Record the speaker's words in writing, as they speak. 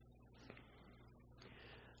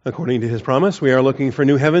According to his promise, we are looking for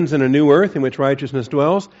new heavens and a new earth in which righteousness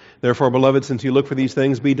dwells. Therefore, beloved, since you look for these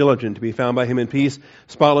things, be diligent to be found by him in peace,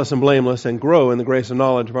 spotless and blameless, and grow in the grace and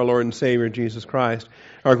knowledge of our Lord and Savior, Jesus Christ.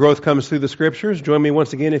 Our growth comes through the Scriptures. Join me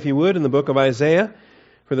once again, if you would, in the book of Isaiah.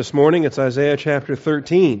 For this morning, it's Isaiah chapter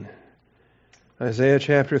 13. Isaiah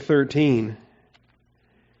chapter 13.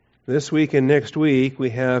 This week and next week, we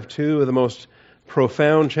have two of the most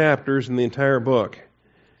profound chapters in the entire book.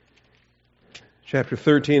 Chapter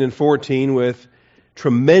 13 and 14, with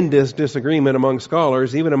tremendous disagreement among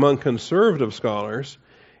scholars, even among conservative scholars,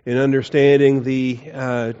 in understanding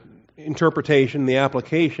the interpretation, the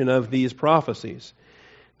application of these prophecies.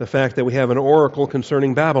 The fact that we have an oracle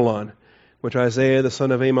concerning Babylon, which Isaiah the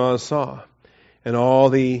son of Amoz saw, and all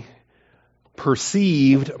the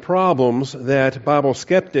perceived problems that Bible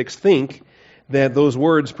skeptics think that those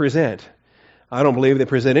words present. I don't believe they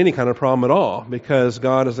present any kind of problem at all, because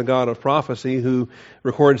God is a God of prophecy who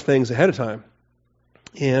records things ahead of time.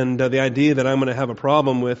 And the idea that I'm going to have a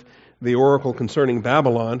problem with the oracle concerning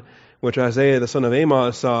Babylon, which Isaiah the son of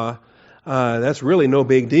Amoz saw, that's really no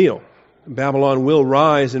big deal. Babylon will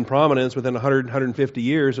rise in prominence within 100, 150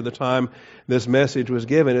 years of the time this message was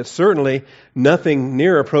given. It's certainly nothing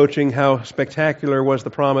near approaching how spectacular was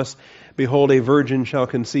the promise, "Behold, a virgin shall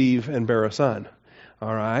conceive and bear a son."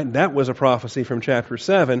 All right, that was a prophecy from chapter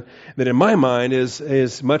 7 that in my mind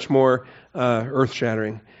is much more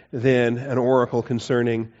earth-shattering than an oracle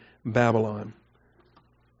concerning Babylon.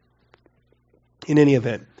 In any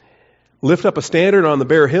event, lift up a standard on the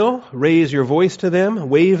bare hill, raise your voice to them,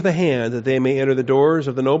 wave the hand that they may enter the doors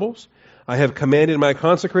of the nobles. I have commanded my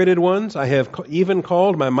consecrated ones, I have even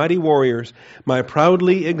called my mighty warriors, my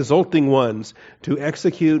proudly exulting ones, to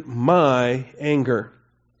execute my anger.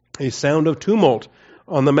 A sound of tumult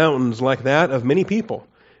on the mountains like that of many people,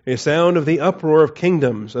 a sound of the uproar of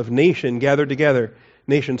kingdoms, of nation gathered together,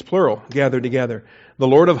 nations plural, gathered together. The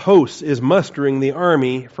Lord of hosts is mustering the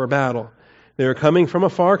army for battle. They are coming from a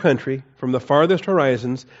far country, from the farthest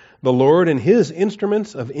horizons, the Lord and his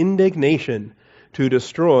instruments of indignation to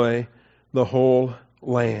destroy the whole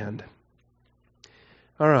land.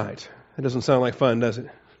 All right, that doesn't sound like fun, does it?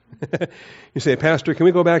 You say, "Pastor, can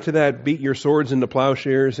we go back to that beat your swords into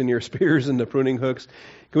plowshares and your spears into pruning hooks?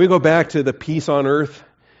 Can we go back to the peace on earth,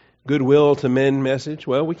 goodwill to men message?"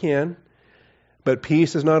 Well, we can. But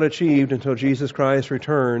peace is not achieved until Jesus Christ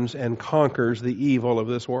returns and conquers the evil of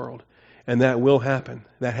this world. And that will happen.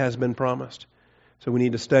 That has been promised. So we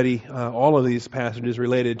need to study all of these passages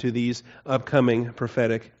related to these upcoming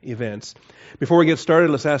prophetic events. Before we get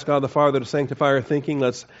started, let's ask God the Father to sanctify our thinking.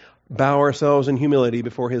 Let's bow ourselves in humility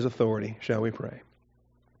before his authority. Shall we pray?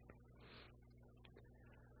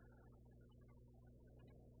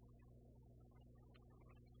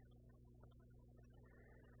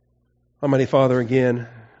 Almighty Father,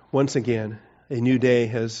 once again, a new day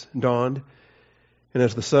has dawned. And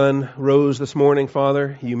as the sun rose this morning,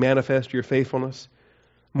 Father, you manifest your faithfulness.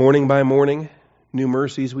 Morning by morning, new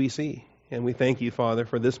mercies we see. And we thank you, Father,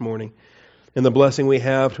 for this morning and the blessing we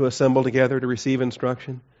have to assemble together to receive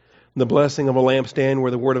instruction. The blessing of a lampstand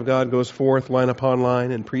where the Word of God goes forth line upon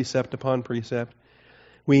line and precept upon precept.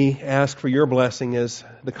 We ask for your blessing as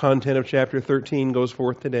the content of chapter 13 goes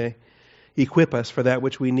forth today. Equip us for that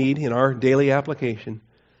which we need in our daily application.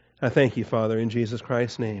 I thank you, Father, in Jesus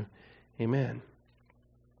Christ's name. Amen.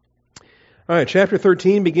 All right, chapter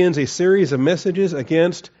 13 begins a series of messages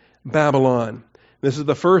against Babylon. This is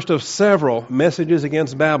the first of several messages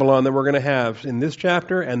against Babylon that we're going to have in this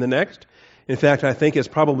chapter and the next. In fact, I think it's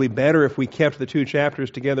probably better if we kept the two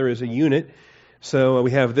chapters together as a unit. So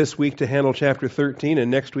we have this week to handle chapter 13,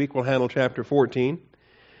 and next week we'll handle chapter 14.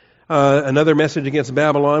 Another message against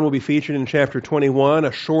Babylon will be featured in chapter 21,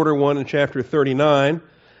 a shorter one in chapter 39,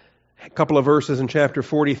 a couple of verses in chapter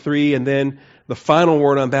 43, and then the final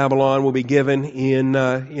word on Babylon will be given in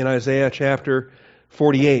Isaiah chapter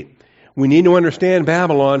 48. We need to understand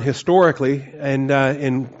Babylon historically and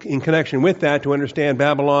in connection with that to understand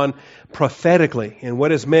Babylon prophetically and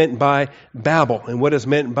what is meant by Babel and what is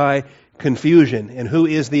meant by confusion and who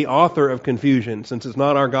is the author of confusion, since it's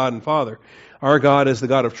not our God and Father. Our God is the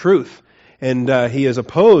God of truth, and he is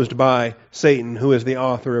opposed by Satan, who is the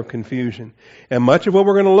author of confusion. And much of what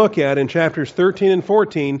we're going to look at in chapters 13 and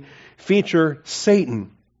 14 feature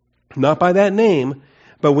Satan, not by that name,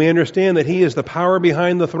 but we understand that he is the power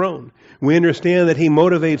behind the throne. We understand that he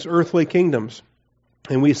motivates earthly kingdoms.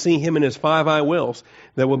 And we see him in his 5 I wills.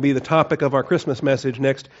 That will be the topic of our Christmas message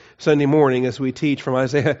next Sunday morning as we teach from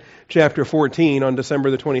Isaiah chapter 14 on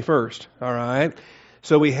December the 21st. All right.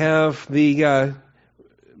 So we have the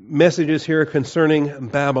messages here concerning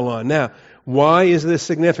Babylon. Now, Why is this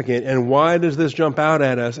significant? And why does this jump out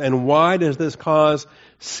at us? And why does this cause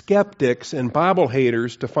skeptics and Bible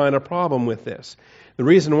haters to find a problem with this? The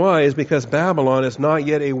reason why is because Babylon is not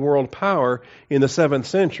yet a world power in the 7th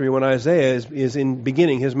century when Isaiah is in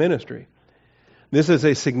beginning his ministry. This is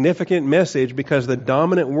a significant message because the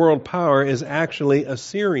dominant world power is actually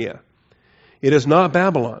Assyria. It is not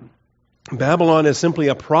Babylon. Babylon is simply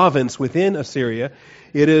a province within Assyria.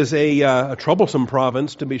 It is a troublesome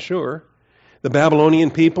province, to be sure. The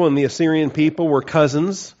Babylonian people and the Assyrian people were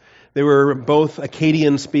cousins. They were both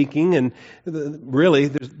Akkadian-speaking, and really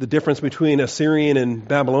the difference between Assyrian and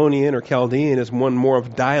Babylonian or Chaldean is one more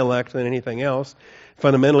of dialect than anything else.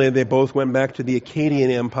 Fundamentally, they both went back to the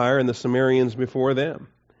Akkadian Empire and the Sumerians before them.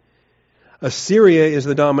 Assyria is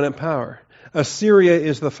the dominant power. Assyria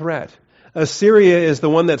is the threat. Assyria is the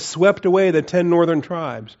one that swept away the 10 northern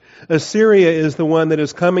tribes. Assyria is the one that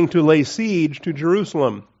is coming to lay siege to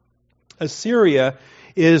Jerusalem. Assyria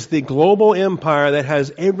is the global empire that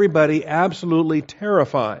has everybody absolutely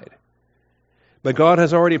terrified. But God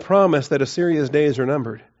has already promised that Assyria's days are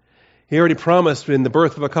numbered. He already promised in the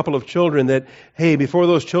birth of a couple of children that, hey, before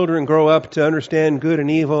those children grow up to understand good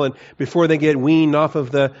and evil, and before they get weaned off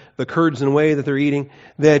of the curds and whey that they're eating,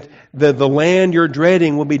 that the land you're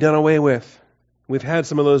dreading will be done away with. We've had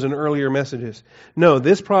some of those in earlier messages. No,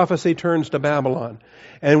 this prophecy turns to Babylon.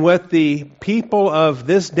 And what the people of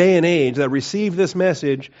this day and age that receive this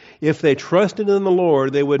message, if they trusted in the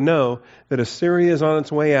Lord, they would know that Assyria is on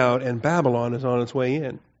its way out and Babylon is on its way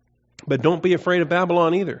in. But don't be afraid of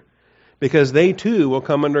Babylon either, because they too will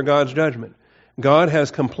come under God's judgment. God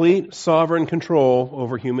has complete sovereign control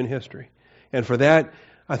over human history. And for that,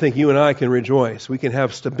 I think you and I can rejoice. We can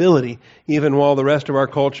have stability even while the rest of our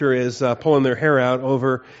culture is pulling their hair out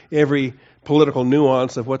over every political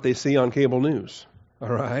nuance of what they see on cable news. All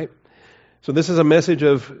right? So this is a message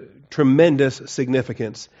of tremendous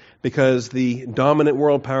significance because the dominant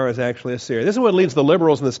world power is actually Assyria. This is what leads the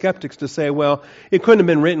liberals and the skeptics to say, well, it couldn't have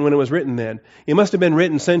been written when it was written then. It must have been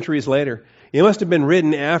written centuries later. It must have been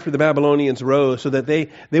written after the Babylonians rose so that they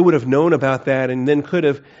would have known about that and then could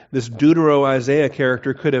have, this Deutero-Isaiah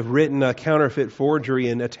character could have written a counterfeit forgery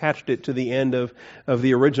and attached it to the end of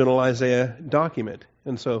the original Isaiah document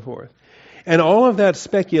and so forth. And all of that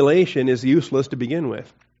speculation is useless to begin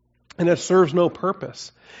with. And it serves no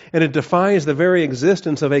purpose. And it defies the very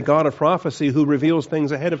existence of a God of prophecy who reveals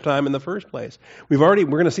things ahead of time in the first place. We're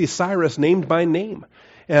going to see Cyrus named by name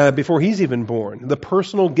before he's even born. The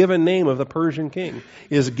personal given name of the Persian king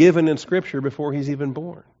is given in Scripture before he's even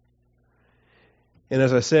born. And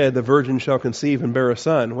as I said, the virgin shall conceive and bear a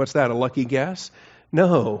son. What's that, a lucky guess?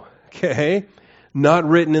 No. Okay. Not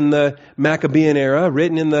written in the Maccabean era,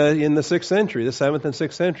 written in the 6th century, the 7th and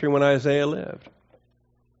 6th century when Isaiah lived.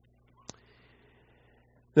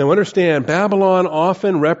 Now understand, Babylon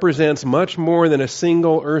often represents much more than a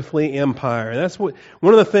single earthly empire. That's one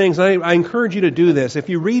of the things, I encourage you to do this. If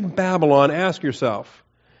you read Babylon, ask yourself,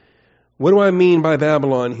 what do I mean by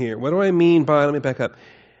Babylon here? What do I mean by, let me back up.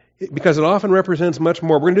 Because it often represents much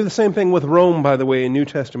more. We're going to do the same thing with Rome, by the way, in New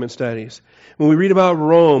Testament studies. When we read about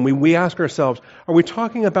Rome, we ask ourselves, are we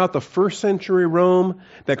talking about the 1st century Rome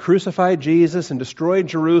that crucified Jesus and destroyed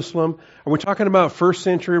Jerusalem? Are we talking about 1st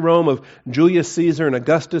century Rome of Julius Caesar and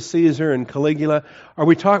Augustus Caesar and Caligula? Or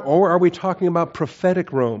are we talking about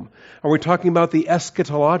prophetic Rome? Are we talking about the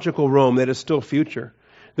eschatological Rome that is still future?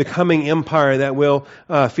 The coming empire that will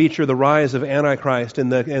feature the rise of Antichrist and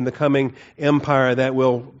the coming empire that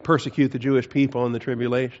will persecute the Jewish people in the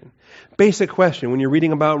tribulation. Basic question, when you're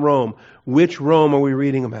reading about Rome, which Rome are we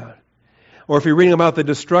reading about? Or if you're reading about the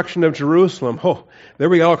destruction of Jerusalem, there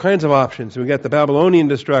we got all kinds of options. We've got the Babylonian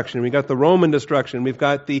destruction, we've got the Roman destruction, we've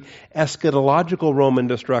got the eschatological Roman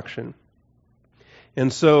destruction.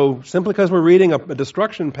 And so, simply because we're reading a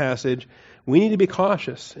destruction passage, we need to be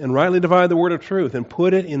cautious and rightly divide the word of truth and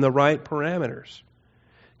put it in the right parameters.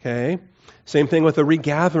 Okay? Same thing with the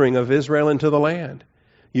regathering of Israel into the land.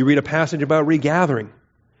 You read a passage about regathering.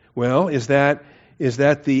 Well, is that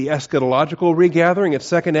the eschatological regathering at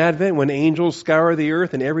Second Advent when angels scour the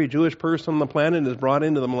earth and every Jewish person on the planet is brought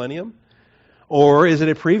into the millennium? Or is it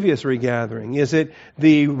a previous regathering? Is it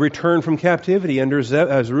the return from captivity under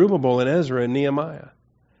Zerubbabel and Ezra and Nehemiah?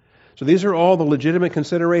 So these are all the legitimate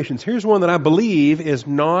considerations. Here's one that I believe is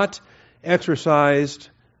not exercised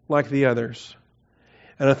like the others.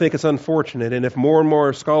 And I think it's unfortunate. And if more and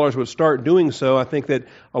more scholars would start doing so, I think that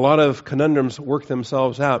a lot of conundrums work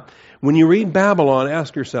themselves out. When you read Babylon,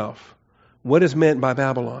 ask yourself, what is meant by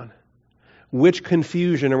Babylon? Which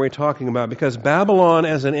confusion are we talking about? Because Babylon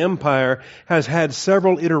as an empire has had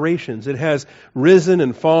several iterations. It has risen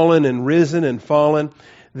and fallen and risen and fallen.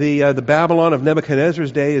 The Babylon of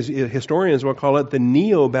Nebuchadnezzar's day, historians will call it the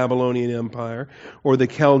Neo-Babylonian Empire, or the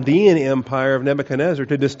Chaldean Empire of Nebuchadnezzar,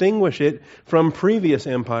 to distinguish it from previous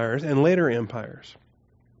empires and later empires.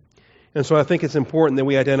 And so I think it's important that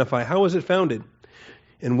we identify, how was it founded?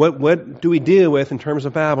 And what do we deal with in terms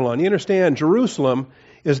of Babylon? You understand, Jerusalem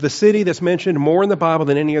is the city that's mentioned more in the Bible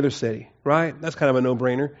than any other city, right? That's kind of a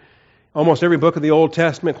no-brainer. Almost every book of the Old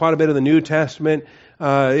Testament, quite a bit of the New Testament,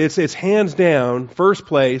 it's hands down, first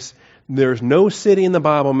place. There's no city in the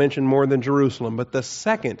Bible mentioned more than Jerusalem. But the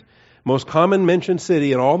second most common mentioned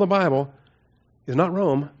city in all the Bible is not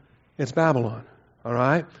Rome, it's Babylon. All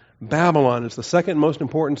right? Babylon is the second most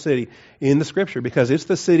important city in the Scripture because it's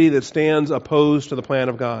the city that stands opposed to the plan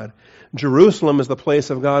of God. Jerusalem is the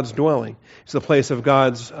place of God's dwelling. It's the place of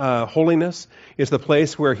God's holiness. It's the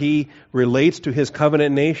place where He relates to His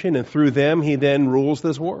covenant nation, and through them He then rules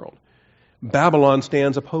this world. Babylon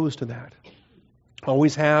stands opposed to that.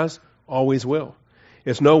 Always has, always will.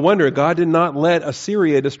 It's no wonder God did not let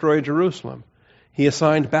Assyria destroy Jerusalem. He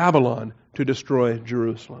assigned Babylon to destroy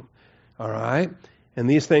Jerusalem. All right? And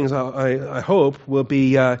these things, I hope, will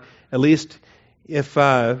be, at least if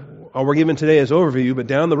all we're given today is overview, but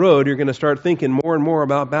down the road you're going to start thinking more and more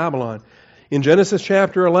about Babylon. In Genesis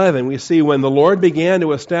chapter 11, we see when the Lord began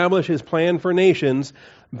to establish His plan for nations,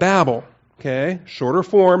 Babel, okay, shorter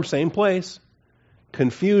form, same place,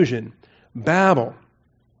 confusion. Babel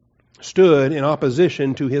stood in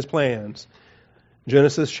opposition to His plans.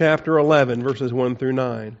 Genesis chapter 11, verses 1 through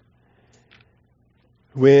 9.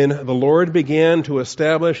 When the Lord began to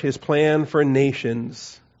establish His plan for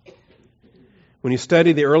nations. When you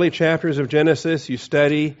study the early chapters of Genesis, you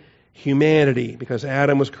study humanity, because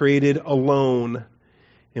Adam was created alone.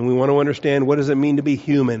 And we want to understand, what does it mean to be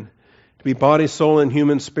human? To be body, soul, and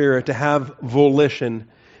human spirit, to have volition,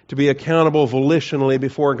 to be accountable volitionally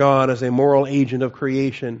before God as a moral agent of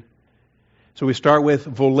creation. So we start with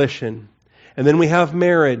volition. And then we have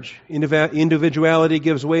marriage. Individuality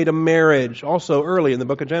gives way to marriage. Also early in the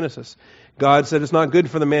book of Genesis, God said it's not good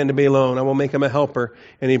for the man to be alone. I will make him a helper.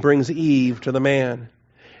 And He brings Eve to the man.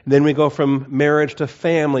 And then we go from marriage to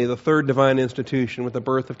family, the third divine institution with the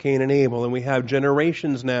birth of Cain and Abel. And we have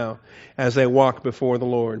generations now as they walk before the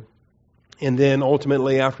Lord. And then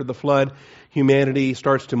ultimately after the flood, humanity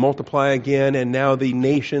starts to multiply again. And now the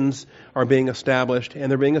nations are being established.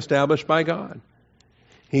 And they're being established by God.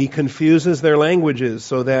 He confuses their languages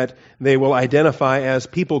so that they will identify as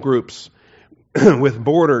people groups with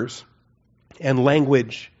borders and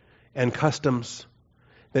language and customs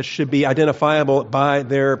that should be identifiable by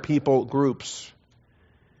their people groups.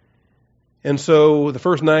 And so the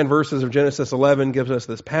first 9 verses of Genesis 11 gives us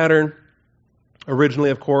this pattern.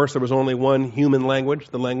 Originally, of course, there was only one human language,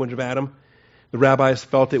 the language of Adam. The rabbis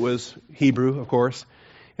felt it was Hebrew, of course.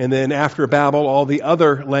 And then after Babel, all the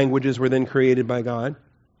other languages were then created by God.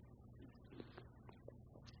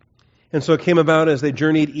 And so it came about as they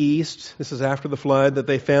journeyed east, this is after the flood, that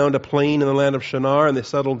they found a plain in the land of Shinar, and they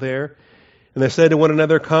settled there. And they said to one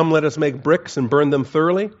another, "Come, let us make bricks and burn them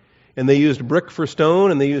thoroughly." And they used brick for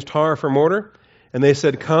stone, and they used tar for mortar. And they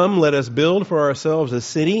said, "Come, let us build for ourselves a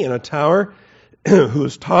city and a tower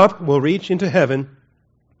whose top will reach into heaven,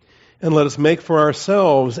 and let us make for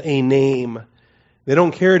ourselves a name." They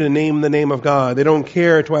don't care to name the name of God. They don't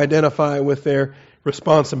care to identify with their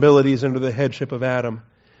responsibilities under the headship of Adam.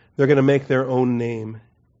 They're going to make their own name.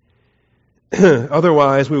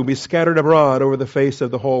 Otherwise, we will be scattered abroad over the face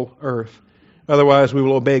of the whole earth. Otherwise, we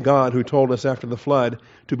will obey God, who told us after the flood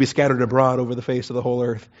to be scattered abroad over the face of the whole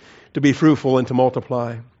earth, to be fruitful and to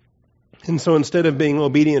multiply. And so instead of being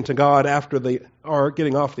obedient to God after the ark,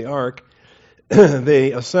 getting off the ark,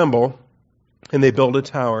 they assemble and they build a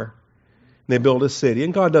tower. They build a city,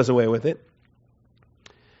 and God does away with it.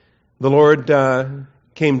 The Lord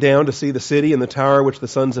came down to see the city and the tower which the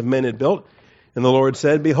sons of men had built. And the Lord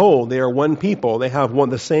said, "Behold, they are one people. They have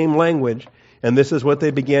the same language. And this is what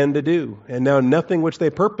they began to do. And now nothing which they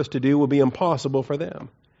purpose to do will be impossible for them."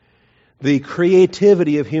 The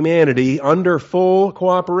creativity of humanity under full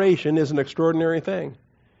cooperation is an extraordinary thing.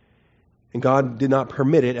 And God did not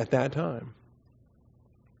permit it at that time.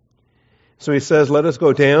 So He says, "Let us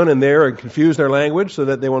go down and there and confuse their language so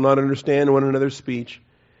that they will not understand one another's speech."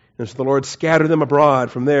 And so the Lord scattered them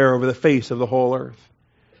abroad from there over the face of the whole earth.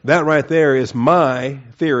 That right there is my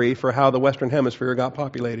theory for how the Western Hemisphere got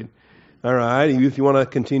populated. All right, if you want to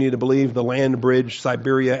continue to believe the land bridge,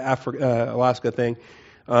 Siberia, Alaska thing,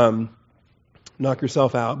 knock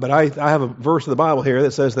yourself out. But I have a verse of the Bible here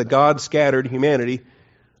that says that God scattered humanity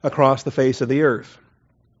across the face of the earth.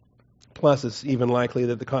 Plus, it's even likely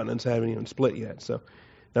that the continents haven't even split yet. So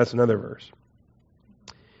that's another verse.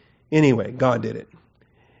 Anyway, God did it.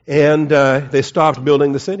 And they stopped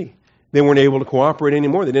building the city. They weren't able to cooperate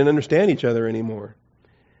anymore. They didn't understand each other anymore.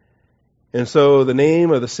 And so the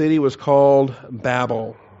name of the city was called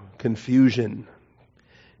Babel, confusion.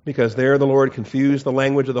 Because there the Lord confused the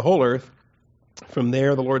language of the whole earth. From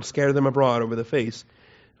there the Lord scattered them abroad over the face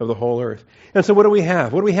of the whole earth. And so what do we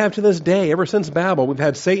have? What do we have to this day? Ever since Babel, we've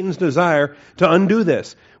had Satan's desire to undo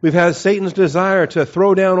this. We've had Satan's desire to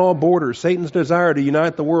throw down all borders. Satan's desire to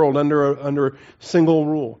unite the world under single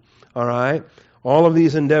rule. All right? All of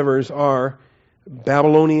these endeavors are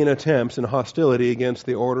Babylonian attempts and hostility against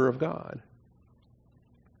the order of God.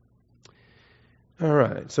 All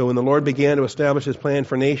right. So when the Lord began to establish His plan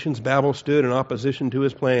for nations, Babel stood in opposition to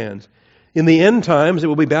His plans. In the end times, it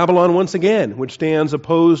will be Babylon once again, which stands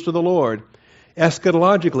opposed to the Lord.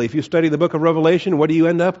 Eschatologically, if you study the book of Revelation, what do you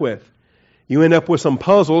end up with? You end up with some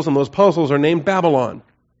puzzles, and those puzzles are named Babylon.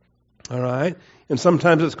 All right? And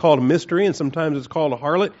sometimes it's called a mystery, and sometimes it's called a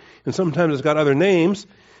harlot, and sometimes it's got other names,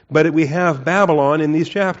 but we have Babylon in these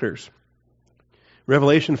chapters.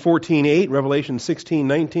 Revelation 14:8, Revelation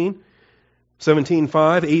 16:19,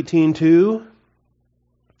 17:5, 18:2,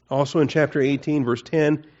 also in chapter 18, verse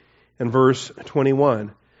 10, and verse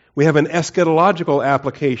 21. We have an eschatological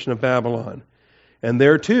application of Babylon. And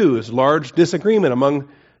there too is large disagreement among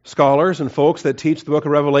scholars and folks that teach the book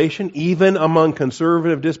of Revelation, even among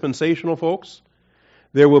conservative dispensational folks.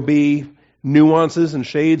 There will be nuances and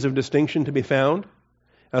shades of distinction to be found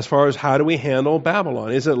as far as how do we handle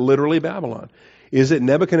Babylon. Is it literally Babylon? Is it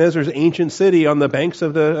Nebuchadnezzar's ancient city on the banks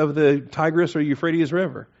of the Tigris or Euphrates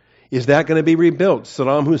River? Is that going to be rebuilt?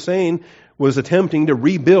 Saddam Hussein was attempting to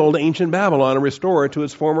rebuild ancient Babylon and restore it to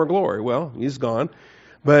its former glory. Well, he's gone.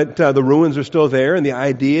 But the ruins are still there, and the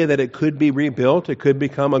idea that it could be rebuilt, it could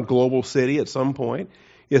become a global city at some point,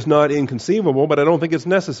 is not inconceivable, but I don't think it's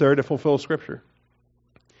necessary to fulfill Scripture.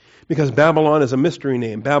 Because Babylon is a mystery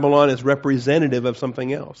name. Babylon is representative of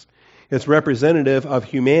something else. It's representative of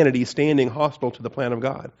humanity standing hostile to the plan of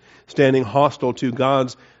God, standing hostile to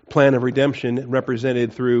God's plan of redemption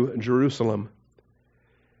represented through Jerusalem.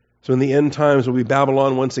 So in the end times will be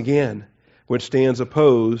Babylon once again, which stands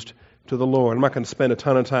opposed to the Lord. I'm not going to spend a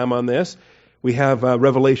ton of time on this. We have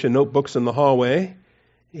Revelation notebooks in the hallway,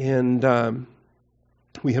 and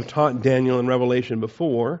we have taught Daniel and Revelation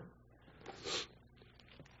before.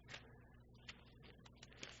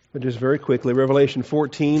 But just very quickly, Revelation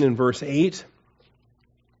 14 and verse 8.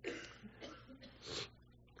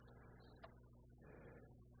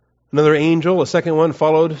 Another angel, a second one,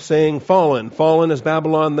 followed, saying, Fallen. Fallen is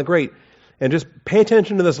Babylon the Great. And just pay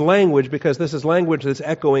attention to this language, because this is language that's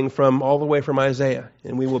echoing from all the way from Isaiah.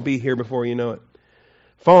 And we will be here before you know it.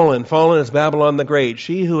 Fallen. Fallen is Babylon the Great.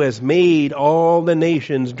 She who has made all the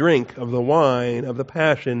nations drink of the wine of the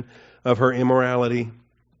passion of her immorality.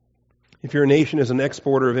 If your nation is an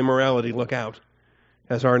exporter of immorality, look out,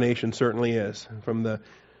 as our nation certainly is. From the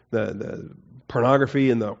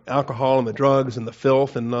pornography and the alcohol and the drugs and the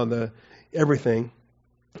filth and the everything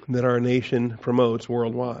that our nation promotes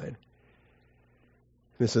worldwide.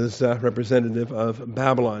 This is representative of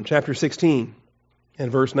Babylon. Chapter 16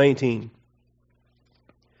 and verse 19.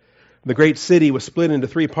 The great city was split into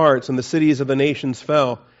 3 parts, and the cities of the nations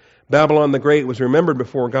fell. Babylon the Great was remembered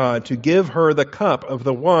before God to give her the cup of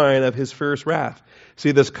the wine of His fierce wrath.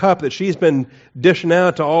 See, this cup that she's been dishing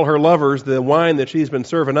out to all her lovers, the wine that she's been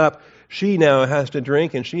serving up, she now has to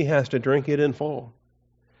drink, and she has to drink it in full.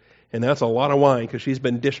 And that's a lot of wine, because she's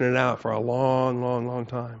been dishing it out for a long, long, long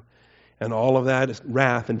time. And all of that is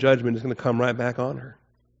wrath and judgment is going to come right back on her.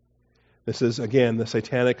 This is, again, the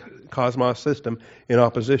satanic cosmos system in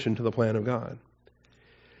opposition to the plan of God.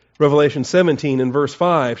 Revelation 17 and verse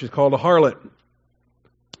 5, she's called a harlot.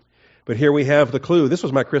 But here we have the clue. This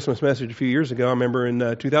was my Christmas message a few years ago. I remember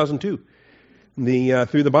in 2002,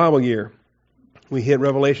 through the Bible year. We hit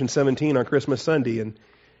Revelation 17 on Christmas Sunday and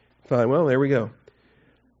thought, well, there we go.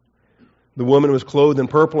 The woman was clothed in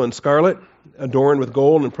purple and scarlet, adorned with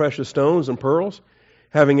gold and precious stones and pearls,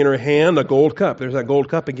 having in her hand a gold cup. There's that gold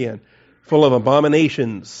cup again, full of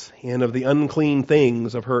abominations and of the unclean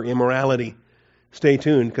things of her immorality. Stay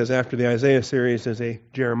tuned, because after the Isaiah series is a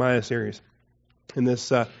Jeremiah series. And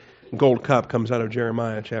this gold cup comes out of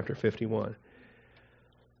Jeremiah chapter 51.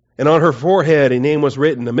 And on her forehead a name was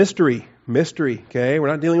written, a mystery. Mystery, okay? We're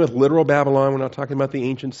not dealing with literal Babylon. We're not talking about the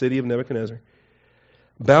ancient city of Nebuchadnezzar.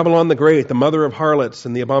 Babylon the Great, the mother of harlots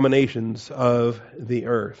and the abominations of the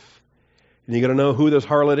earth. And you got to know who this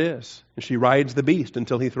harlot is. And she rides the beast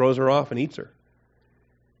until he throws her off and eats her.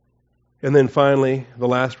 And then finally, the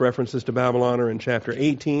last references to Babylon are in chapter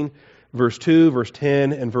 18, verse 2, verse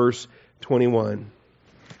 10, and verse 21.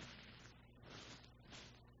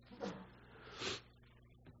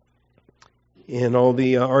 in all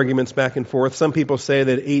the arguments back and forth. Some people say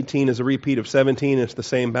that 18 is a repeat of 17. It's the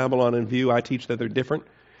same Babylon in view. I teach that they're different,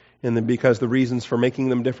 and then because the reasons for making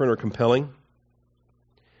them different are compelling.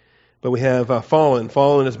 But we have fallen.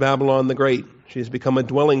 Fallen is Babylon the Great. She's become a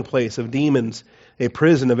dwelling place of demons, a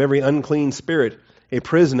prison of every unclean spirit, a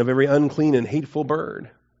prison of every unclean and hateful bird.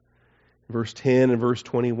 Verse 10 and verse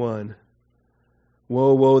 21.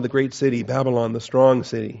 Woe, woe, the great city, Babylon, the strong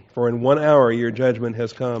city, for in 1 hour your judgment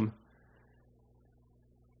has come.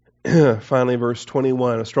 Finally, verse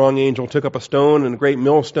 21. A strong angel took up a stone and a great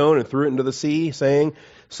millstone and threw it into the sea, saying,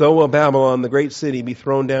 So will Babylon, the great city, be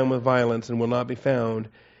thrown down with violence and will not be found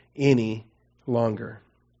any longer.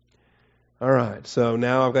 All right, so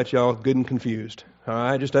now I've got you all good and confused. All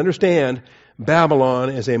right, just understand, Babylon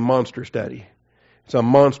is a monster study. It's a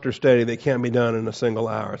monster study that can't be done in a single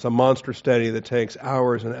hour. It's a monster study that takes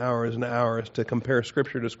hours and hours and hours to compare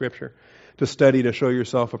Scripture to Scripture, to study to show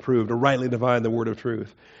yourself approved, to rightly divide the word of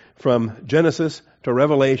truth. From Genesis to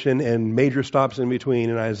Revelation and major stops in between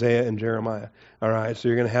in Isaiah and Jeremiah. All right, so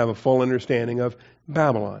you're going to have a full understanding of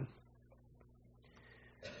Babylon.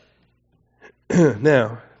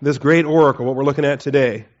 Now, this great oracle, what we're looking at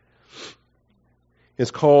today,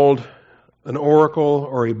 is called an oracle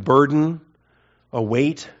or a burden, a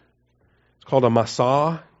weight. It's called a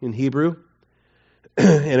masah in Hebrew.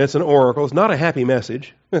 And it's an oracle. It's not a happy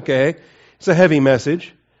message, okay? It's a heavy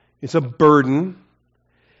message. It's a burden.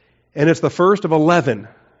 And it's the first of 11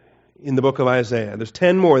 in the book of Isaiah. There's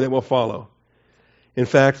 10 more that will follow. In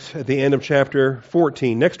fact, at the end of chapter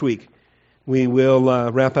 14, next week, we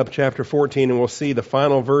will wrap up chapter 14 and we'll see the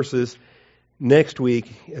final verses next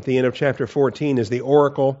week. At the end of chapter 14 is the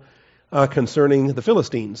oracle concerning the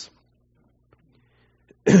Philistines.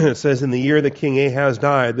 It says, in the year that King Ahaz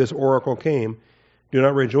died, this oracle came. Do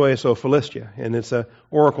not rejoice, O Philistia. And it's an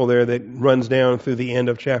oracle there that runs down through the end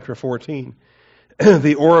of chapter 14.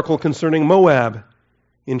 The oracle concerning Moab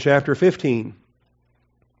in chapter 15.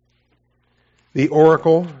 The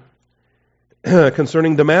oracle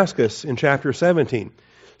concerning Damascus in chapter 17.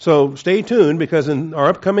 So stay tuned, because in our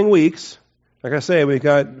upcoming weeks, like I say, we've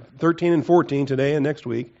got 13 and 14 today and next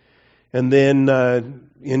week. And then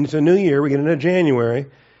into New Year, we get into January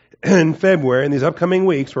and February. In these upcoming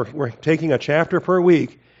weeks, we're taking a chapter per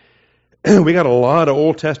week. We got a lot of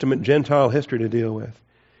Old Testament Gentile history to deal with,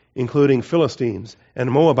 including Philistines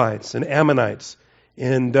and Moabites and Ammonites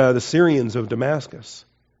and the Syrians of Damascus.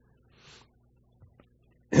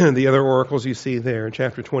 The other oracles you see there in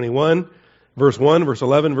chapter 21, verse 1, verse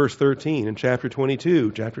 11, verse 13, in chapter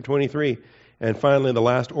 22, chapter 23, and finally the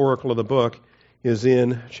last oracle of the book is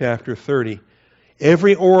in chapter 30.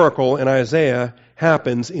 Every oracle in Isaiah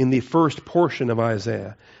happens in the first portion of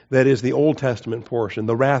Isaiah. That is the Old Testament portion,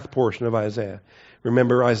 the wrath portion of Isaiah.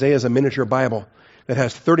 Remember, Isaiah is a miniature Bible that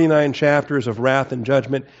has 39 chapters of wrath and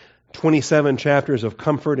judgment, 27 chapters of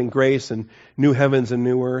comfort and grace and new heavens and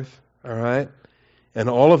new earth. All right? And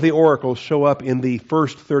all of the oracles show up in the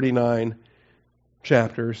first 39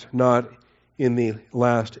 chapters, not in the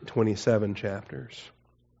last 27 chapters.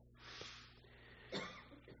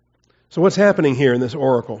 So what's happening here in this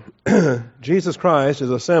oracle? Jesus Christ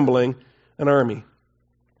is assembling an army.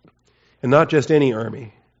 And not just any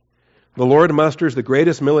army. The Lord musters the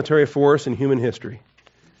greatest military force in human history.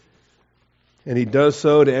 And He does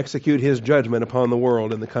so to execute His judgment upon the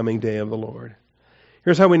world in the coming day of the Lord.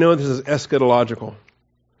 Here's how we know this is eschatological.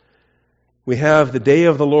 We have the day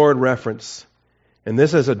of the Lord reference. And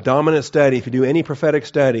this is a dominant study. If you do any prophetic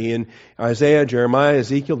study in Isaiah, Jeremiah,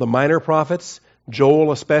 Ezekiel, the minor prophets,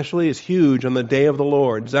 Joel especially, is huge on the day of the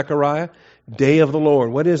Lord. Zechariah, day of the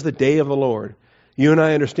Lord. What is the day of the Lord? You and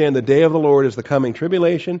I understand the day of the Lord is the coming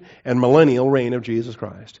tribulation and millennial reign of Jesus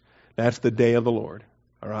Christ. That's the day of the Lord.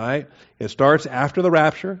 All right? It starts after the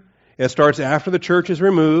rapture. It starts after the church is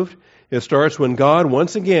removed. It starts when God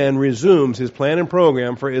once again resumes His plan and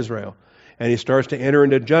program for Israel. And He starts to enter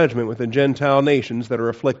into judgment with the Gentile nations that are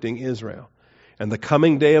afflicting Israel. And the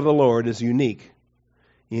coming day of the Lord is unique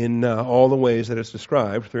in all the ways that it's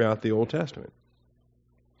described throughout the Old Testament.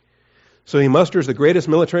 So He musters the greatest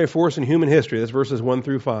military force in human history. That's verses 1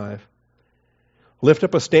 through 5. Lift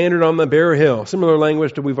up a standard on the bare hill. Similar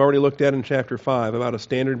language that we've already looked at in chapter 5 about a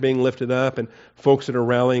standard being lifted up and folks that are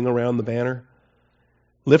rallying around the banner.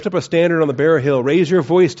 Lift up a standard on the bare hill. Raise your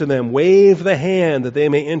voice to them. Wave the hand that they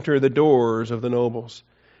may enter the doors of the nobles.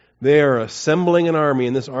 They are assembling an army,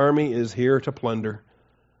 and this army is here to plunder.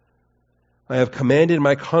 I have commanded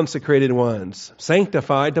my consecrated ones,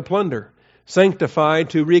 sanctified to plunder,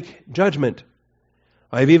 sanctified to wreak judgment.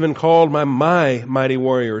 I have even called my mighty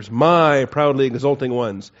warriors, my proudly exulting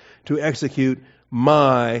ones, to execute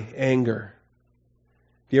my anger.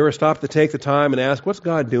 Do you ever stop to take the time and ask, what's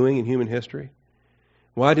God doing in human history?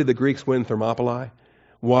 Why did the Greeks win Thermopylae?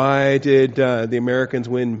 Why did the Americans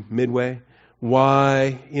win Midway?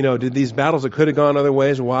 Why, did these battles that could have gone other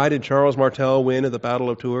ways, why did Charles Martel win at the Battle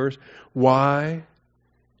of Tours? Why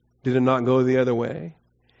did it not go the other way?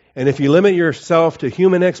 And if you limit yourself to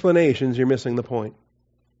human explanations, you're missing the point.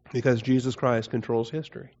 Because Jesus Christ controls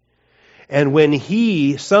history. And when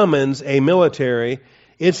He summons a military,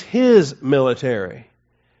 it's His military.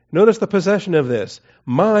 Notice the possession of this.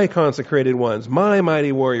 My consecrated ones, my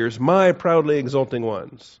mighty warriors, my proudly exulting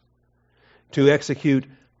ones, to execute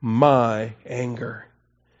my anger.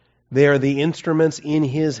 They are the instruments in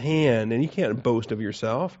His hand, and you can't boast of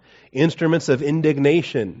yourself. Instruments of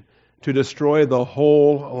indignation to destroy the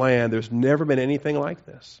whole land. There's never been anything like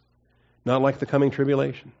this. Not like the coming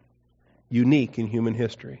tribulation. Unique in human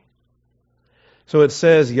history. So it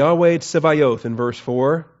says, Yahweh Tsevayoth in verse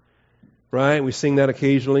 4. Right? We sing that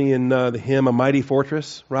occasionally in the hymn, A Mighty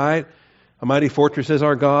Fortress, right? A mighty fortress is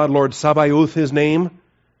our God, Lord Sabaoth His name.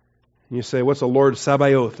 And you say, what's the Lord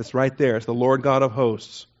Sabaoth? It's right there. It's the Lord God of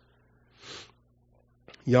hosts.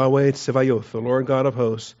 Yahweh Tsevayoth, the Lord God of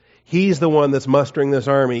hosts. He's the one that's mustering this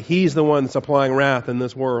army. He's the one that's applying wrath in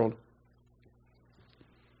this world.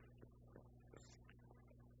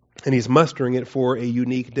 And He's mustering it for a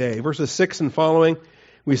unique day. Verses 6 and following,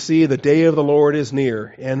 we see the day of the Lord is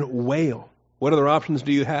near, and wail. What other options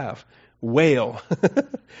do you have? Wail,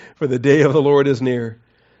 for the day of the Lord is near.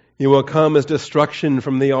 He will come as destruction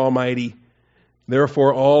from the Almighty.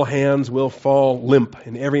 Therefore all hands will fall limp,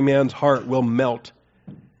 and every man's heart will melt.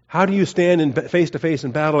 How do you stand face to face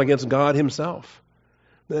in battle against God Himself?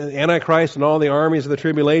 The Antichrist and all the armies of the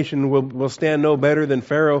tribulation will stand no better than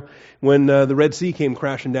Pharaoh when the Red Sea came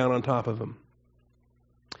crashing down on top of him.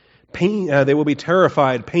 Pain, they will be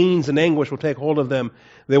terrified. Pains and anguish will take hold of them.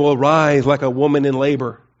 They will rise like a woman in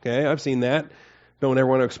labor. Okay, I've seen that. Don't ever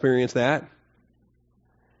want to experience that.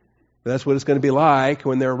 But that's what it's going to be like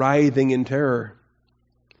when they're writhing in terror.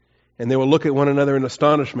 And they will look at one another in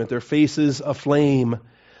astonishment, their faces aflame.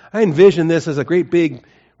 I envision this as a great big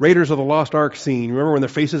Raiders of the Lost Ark scene. Remember when their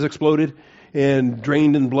faces exploded and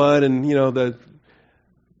drained in blood, and the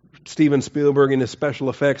Steven Spielberg and his special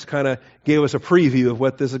effects kind of gave us a preview of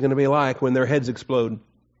what this is going to be like when their heads explode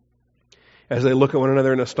as they look at one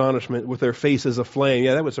another in astonishment with their faces aflame.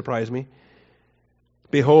 Yeah, that would surprise me.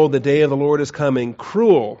 Behold, the day of the Lord is coming,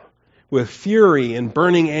 cruel, with fury and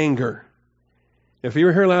burning anger. If you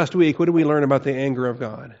were here last week, what did we learn about the anger of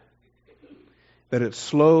God? That it's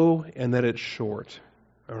slow and that it's short.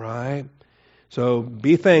 All right? So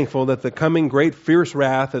be thankful that the coming great fierce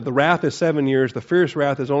wrath, that the wrath is 7 years, the fierce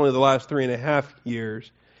wrath is only the last 3.5 years.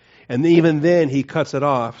 And even then He cuts it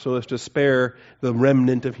off so as to spare the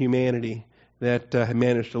remnant of humanity that had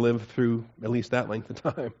managed to live through at least that length of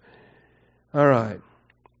time. All right.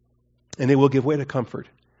 And it will give way to comfort.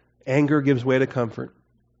 Anger gives way to comfort.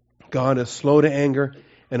 God is slow to anger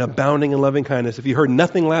and abounding in loving kindness. If you heard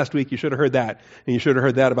nothing last week, you should have heard that. And you should have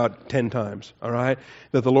heard that about 10 times. All right?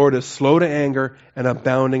 That the Lord is slow to anger and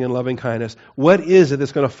abounding in loving kindness. What is it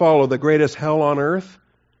that's going to follow the greatest hell on earth?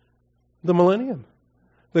 The millennium.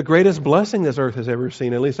 The greatest blessing this earth has ever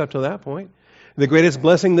seen, at least up to that point. The greatest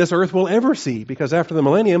blessing this earth will ever see, because after the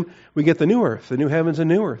millennium, we get the new earth, the new heavens and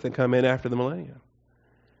new earth that come in after the millennium.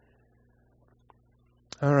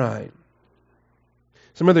 All right.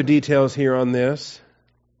 Some other details here on this.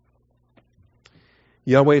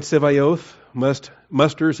 Yahweh Tsevayoth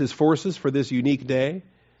musters His forces for this unique day.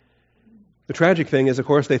 The tragic thing is, of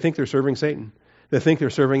course, they think they're serving Satan. They think they're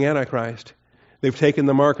serving Antichrist. They've taken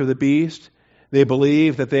the mark of the beast. They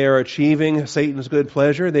believe that they are achieving Satan's good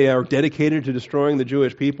pleasure. They are dedicated to destroying the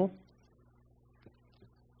Jewish people.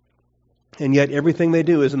 And yet everything they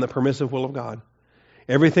do is in the permissive will of God.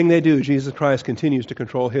 Everything they do, Jesus Christ continues to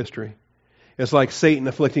control history. It's like Satan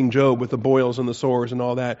afflicting Job with the boils and the sores and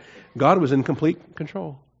all that. God was in complete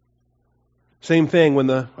control. Same thing when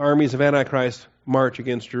the armies of Antichrist march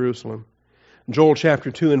against Jerusalem. Joel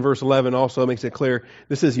chapter 2 and verse 11 also makes it clear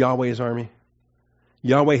this is Yahweh's army.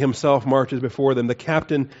 Yahweh Himself marches before them. The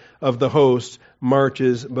captain of the host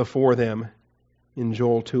marches before them in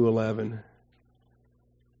Joel 2:11.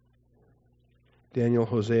 Daniel,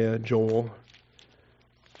 Hosea, Joel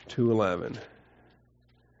 2:11.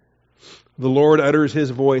 The Lord utters His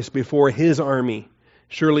voice before His army.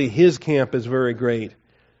 Surely His camp is very great.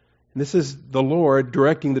 And this is the Lord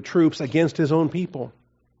directing the troops against His own people.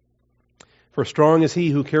 For strong is He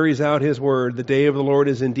who carries out His word. The day of the Lord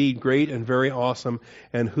is indeed great and very awesome,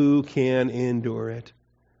 and who can endure it?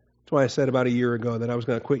 That's why I said about a year ago that I was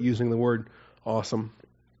going to quit using the word awesome.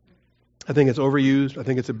 I think it's overused. I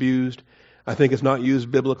think it's abused. I think it's not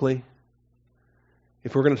used biblically.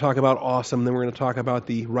 If we're going to talk about awesome, then we're going to talk about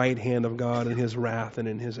the right hand of God in His wrath and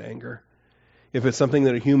in His anger. If it's something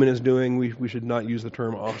that a human is doing, we should not use the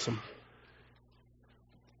term awesome.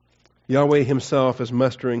 Yahweh Himself is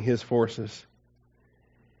mustering His forces.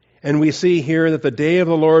 And we see here that the day of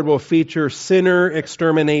the Lord will feature sinner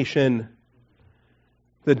extermination.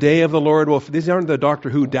 The day of the Lord will... These aren't the Doctor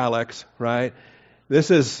Who Daleks, right?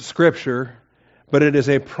 This is Scripture, but it is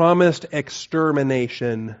a promised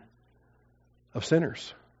extermination of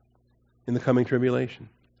sinners in the coming tribulation.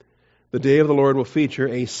 The day of the Lord will feature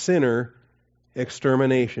a sinner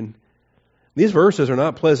extermination. These verses are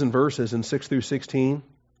not pleasant verses in 6 through 16.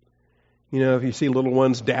 You know, if you see little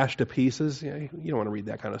ones dashed to pieces, you don't want to read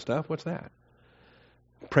that kind of stuff. What's that?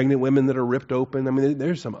 Pregnant women that are ripped open. I mean,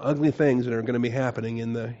 there's some ugly things that are going to be happening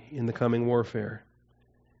in the coming warfare.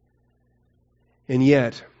 And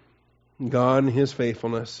yet, God in His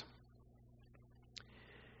faithfulness,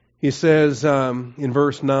 He says in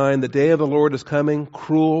verse 9, the day of the Lord is coming,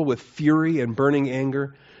 cruel with fury and burning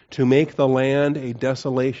anger, to make the land a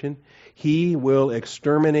desolation. He will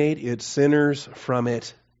exterminate its sinners from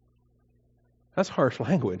it. That's harsh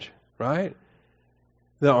language, right?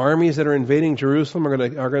 The armies that are invading Jerusalem are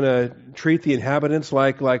going to treat the inhabitants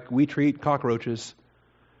like we treat cockroaches.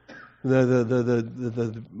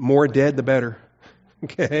 The more dead, the better.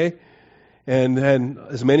 Okay? And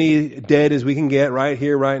as many dead as we can get right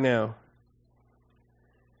here, right now.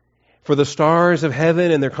 For the stars of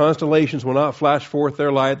heaven and their constellations will not flash forth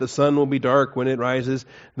their light. The sun will be dark when it rises.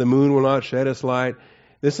 The moon will not shed its light.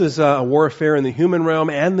 This is a warfare in the human realm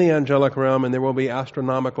and the angelic realm, and there will be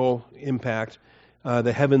astronomical impact.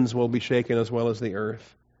 The heavens will be shaken as well as the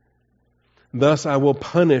earth. Thus I will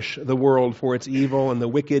punish the world for its evil and the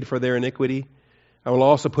wicked for their iniquity. I will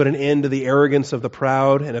also put an end to the arrogance of the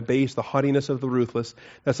proud and abase the haughtiness of the ruthless.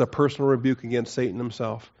 That's a personal rebuke against Satan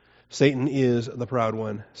himself. Satan is the proud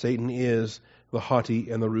one. Satan is the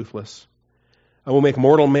haughty and the ruthless. I will make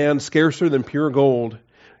mortal man scarcer than pure gold.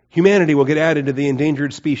 Humanity will get added to the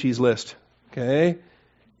endangered species list. Okay?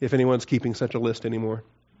 If anyone's keeping such a list anymore.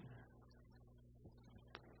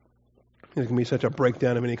 There's going to be such a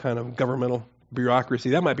breakdown of any kind of governmental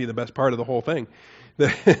bureaucracy. That might be the best part of the whole thing.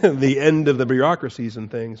 The end of the bureaucracies and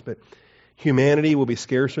things. But humanity will be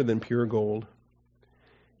scarcer than pure gold.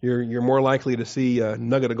 You're more likely to see a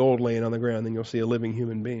nugget of gold laying on the ground than you'll see a living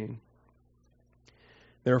human being.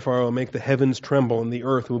 Therefore I will make the heavens tremble and the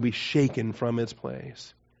earth will be shaken from its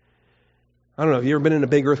place. I don't know, have you ever been in a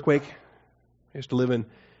big earthquake? I used to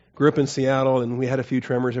grew up in Seattle, and we had a few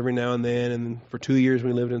tremors every now and then, and for 2 years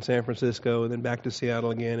we lived in San Francisco, and then back to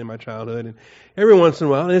Seattle again in my childhood, and every once in a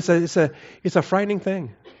while, and it's a frightening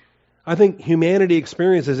thing. I think humanity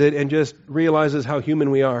experiences it and just realizes how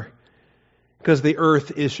human we are. Because the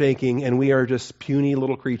earth is shaking, and we are just puny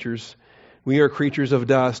little creatures. We are creatures of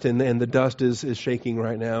dust, and the dust is shaking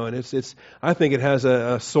right now, and I think it has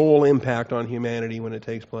a soul impact on humanity when it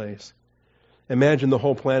takes place. Imagine the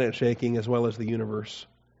whole planet shaking as well as the universe.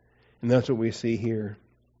 And that's what we see here.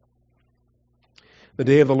 The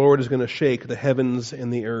day of the Lord is going to shake the heavens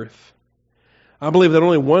and the earth. I believe that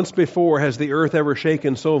only once before has the earth ever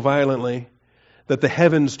shaken so violently that the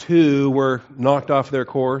heavens too were knocked off their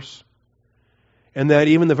course, and that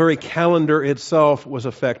even the very calendar itself was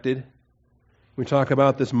affected. We talk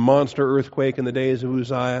about this monster earthquake in the days of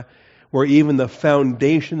Uzziah, where even the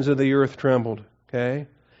foundations of the earth trembled. Okay?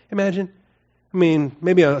 Imagine. I mean,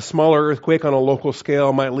 maybe a smaller earthquake on a local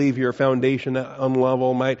scale might leave your foundation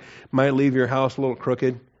unlevel, might leave your house a little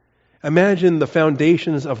crooked. Imagine the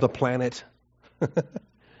foundations of the planet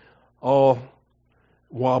all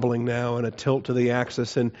wobbling now and a tilt to the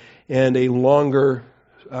axis and a longer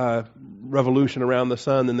revolution around the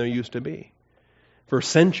sun than there used to be. For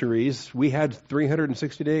centuries, we had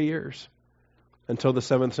 360-day years until the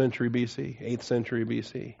 7th century BC, 8th century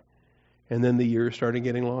BC. And then the years started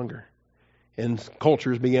getting longer. And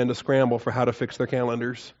cultures began to scramble for how to fix their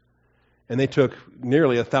calendars. And they took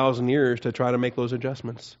nearly 1,000 years to try to make those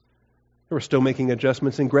adjustments. They were still making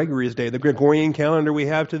adjustments in Gregory's day. The Gregorian calendar we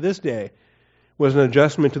have to this day was an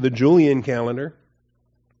adjustment to the Julian calendar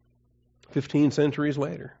 15 centuries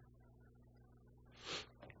later.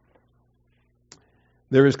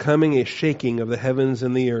 There is coming a shaking of the heavens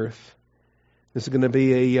and the earth. This is going to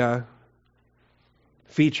be a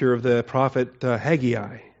feature of the prophet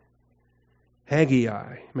Haggai.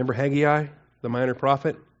 Haggai. Remember Haggai, the minor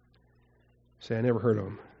prophet? Say, I never heard of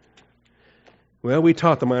him. Well, we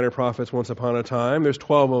taught the minor prophets once upon a time. There's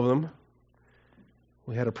 12 of them.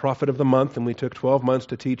 We had a prophet of the month, and we took 12 months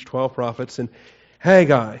to teach 12 prophets. And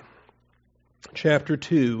Haggai, chapter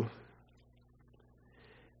 2.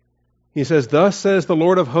 He says, thus says the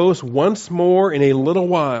Lord of hosts, once more in a little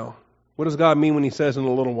while. What does God mean when he says in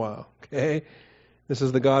a little while? Okay? This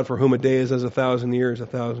is the God for whom a day is as 1,000 years,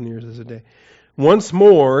 1,000 years as a day. Once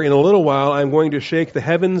more, in a little while, I'm going to shake the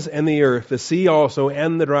heavens and the earth, the sea also,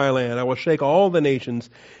 and the dry land. I will shake all the nations,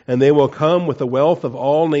 and they will come with the wealth of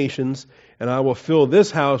all nations, and I will fill this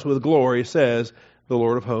house with glory, says the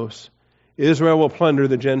Lord of hosts. Israel will plunder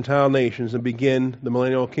the Gentile nations and begin the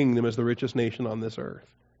millennial kingdom as the richest nation on this earth.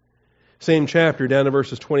 Same chapter, down to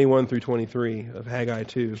verses 21 through 23 of Haggai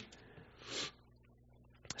 2.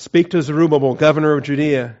 Speak to Zerubbabel, governor of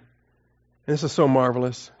Judea. And this is so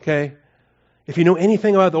marvelous, okay? If you know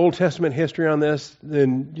anything about the Old Testament history on this,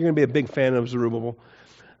 then you're going to be a big fan of Zerubbabel.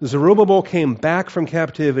 Zerubbabel came back from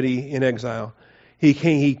captivity in exile. He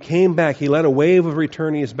came back. He led a wave of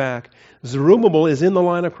returnees back. Zerubbabel is in the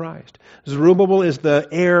line of Christ. Zerubbabel is the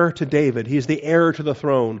heir to David. He's the heir to the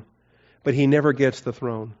throne. But he never gets the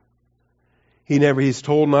throne. He's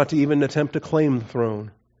told not to even attempt to claim the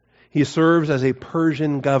throne. He serves as a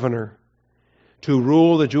Persian governor to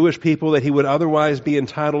rule the Jewish people that he would otherwise be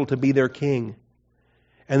entitled to be their king.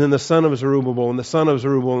 And then the son of Zerubbabel, and the son of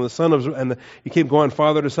Zerubbabel, and the son of Zerubbabel, you keep going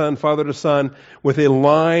father to son, with a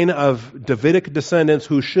line of Davidic descendants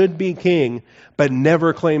who should be king, but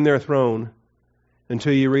never claim their throne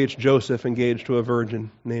until you reach Joseph engaged to a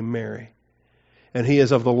virgin named Mary. And he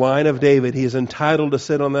is of the line of David. He is entitled to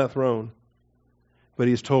sit on that throne. But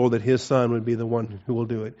he's told that his son would be the one who will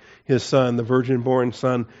do it. His son, the virgin-born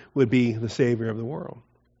son, would be the Savior of the world.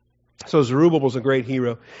 So Zerubbabel's a great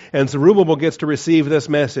hero. And Zerubbabel gets to receive this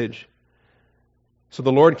message. So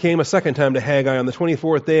the Lord came a second time to Haggai on the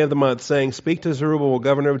 24th day of the month, saying, Speak to Zerubbabel,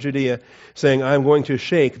 governor of Judea, saying, I am going to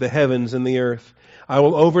shake the heavens and the earth. I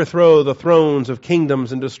will overthrow the thrones of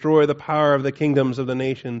kingdoms and destroy the power of the kingdoms of the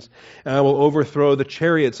nations. And I will overthrow the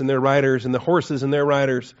chariots and their riders and the horses and their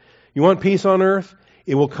riders. You want peace on earth?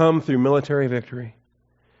 It will come through military victory.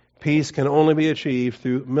 Peace can only be achieved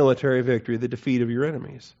through military victory, the defeat of your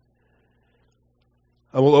enemies.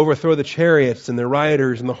 I will overthrow the chariots and their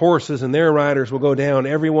riders, and the horses and their riders will go down,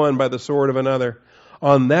 every one by the sword of another.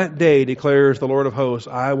 On that day, declares the Lord of hosts,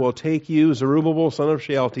 I will take you, Zerubbabel, son of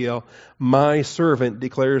Shealtiel, my servant,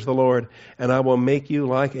 declares the Lord, and I will make you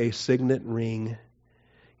like a signet ring.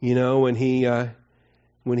 You know, when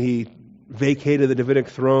he vacated the Davidic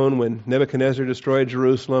throne, when Nebuchadnezzar destroyed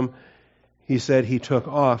Jerusalem, he said he took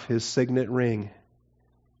off his signet ring.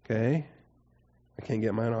 Okay? I can't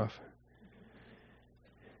get mine off.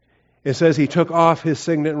 It says he took off his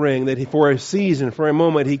signet ring, that he, for a season, for a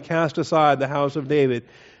moment, he cast aside the house of David.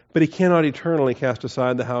 But he cannot eternally cast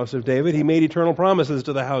aside the house of David. He made eternal promises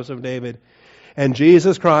to the house of David. And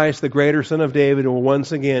Jesus Christ, the greater Son of David, will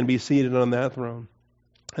once again be seated on that throne.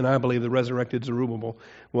 And I believe the resurrected Zerubbabel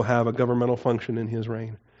will have a governmental function in his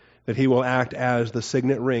reign, that he will act as the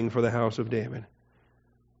signet ring for the house of David.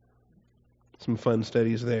 Some fun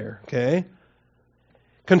studies there, okay?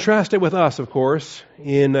 Contrast it with us, of course,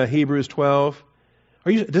 in Hebrews 12.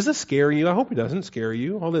 Does this scare you? I hope it doesn't scare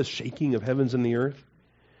you, all this shaking of heavens and the earth.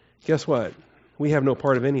 Guess what? We have no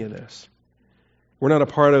part of any of this. We're not a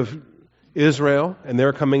part of Israel and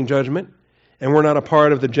their coming judgment, and we're not a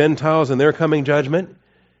part of the Gentiles and their coming judgment.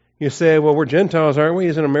 You say, well, we're Gentiles, aren't we?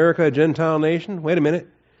 Isn't America a Gentile nation? Wait a minute.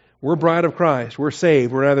 We're bride of Christ. We're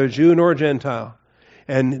saved. We're neither Jew nor Gentile.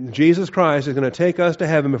 And Jesus Christ is going to take us to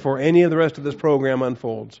heaven before any of the rest of this program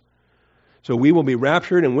unfolds. So we will be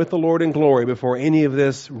raptured and with the Lord in glory before any of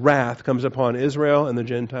this wrath comes upon Israel and the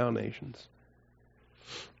Gentile nations.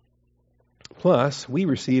 Plus, we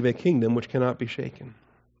receive a kingdom which cannot be shaken.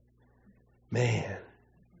 Man,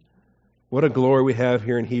 what a glory we have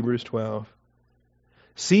here in Hebrews 12.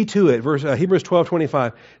 See to it, Hebrews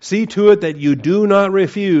 12:25. See to it that you do not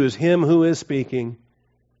refuse him who is speaking.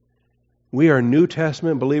 We are New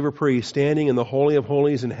Testament believer priests standing in the Holy of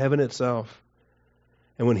Holies in heaven itself.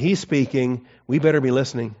 And when he's speaking, we better be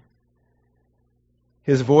listening.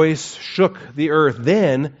 His voice shook the earth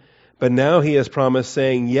then, but now he has promised,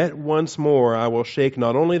 saying, Yet once more I will shake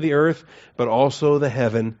not only the earth, but also the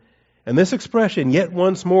heaven. And this expression, yet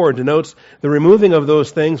once more, denotes the removing of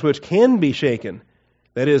those things which can be shaken.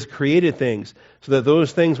 That is, created things, so that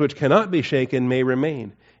those things which cannot be shaken may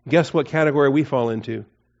remain. Guess what category we fall into?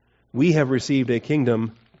 We have received a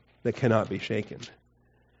kingdom that cannot be shaken.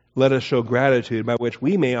 Let us show gratitude by which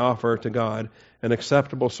we may offer to God an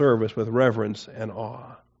acceptable service with reverence and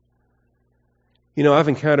awe. I've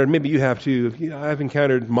encountered, maybe you have too, I've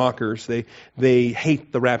encountered mockers. They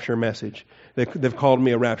hate the rapture message. They've called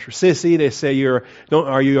me a rapture sissy. They say,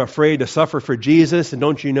 are you afraid to suffer for Jesus? And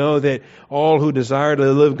don't you know that all who desire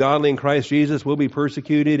to live godly in Christ Jesus will be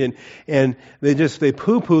persecuted? And they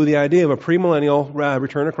poo-poo the idea of a premillennial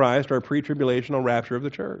return of Christ or a pre-tribulational rapture of the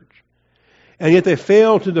church. And yet they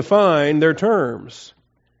fail to define their terms.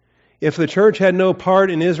 If the church had no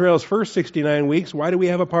part in Israel's first 69 weeks, why do we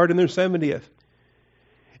have a part in their 70th?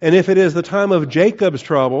 And if it is the time of Jacob's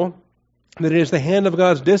trouble, that it is the hand of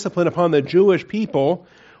God's discipline upon the Jewish people,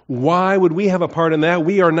 why would we have a part in that?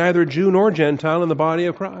 We are neither Jew nor Gentile in the body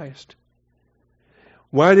of Christ.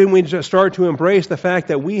 Why didn't we just start to embrace the fact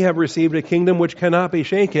that we have received a kingdom which cannot be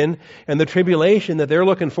shaken, and the tribulation that they're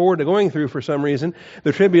looking forward to going through for some reason,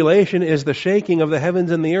 the tribulation is the shaking of the heavens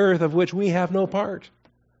and the earth of which we have no part.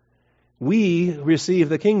 We receive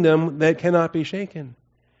the kingdom that cannot be shaken.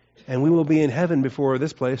 And we will be in heaven before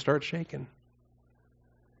this place starts shaking.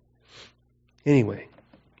 Anyway,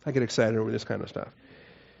 I get excited over this kind of stuff.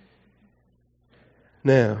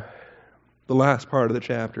 Now, the last part of the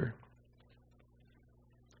chapter.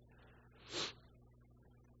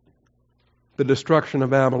 The destruction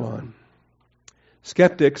of Babylon.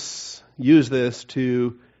 Skeptics use this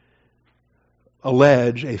to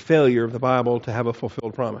allege a failure of the Bible to have a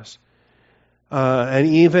fulfilled promise. And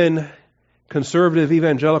even conservative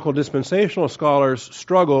evangelical dispensational scholars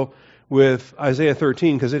struggle with Isaiah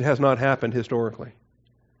 13 because it has not happened historically.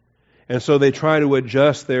 And so they try to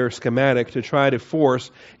adjust their schematic to try to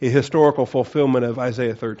force a historical fulfillment of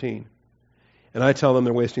Isaiah 13. And I tell them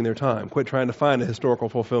they're wasting their time. Quit trying to find a historical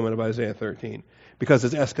fulfillment of Isaiah 13 because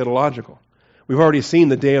it's eschatological. We've already seen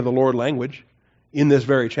the day of the Lord language in this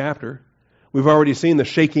very chapter. We've already seen the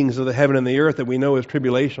shakings of the heaven and the earth that we know is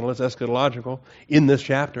tribulational, it's eschatological, in this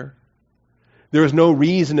chapter. There is no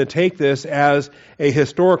reason to take this as a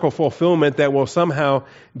historical fulfillment that will somehow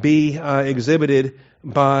be exhibited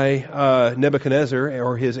by Nebuchadnezzar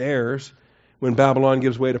or his heirs when Babylon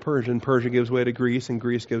gives way to Persia, and Persia gives way to Greece, and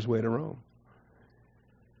Greece gives way to Rome.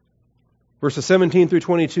 Verses 17 through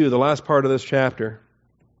 22, the last part of this chapter,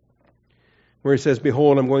 where he says,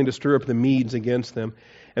 "Behold, I'm going to stir up the Medes against them."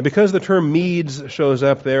 And because the term Medes shows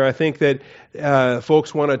up there, I think that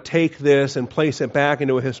folks want to take this and place it back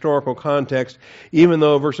into a historical context, even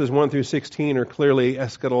though verses 1 through 16 are clearly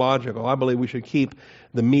eschatological. I believe we should keep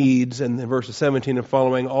the Medes and verses 17 and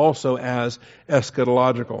following also as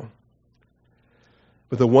eschatological.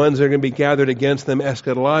 But the ones that are going to be gathered against them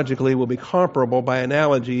eschatologically will be comparable by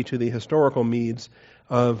analogy to the historical Medes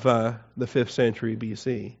of the 5th century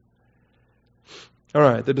BC. All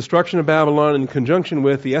right, the destruction of Babylon in conjunction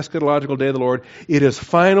with the eschatological day of the Lord, it is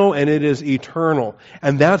final and it is eternal.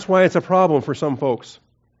 And that's why it's a problem for some folks.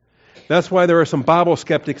 That's why there are some Bible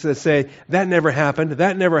skeptics that say, that never happened,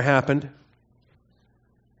 that never happened.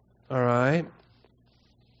 All right.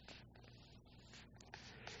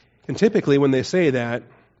 And typically when they say that,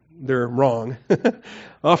 they're wrong.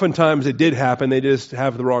 Oftentimes it did happen, they just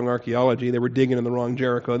have the wrong archaeology. They were digging in the wrong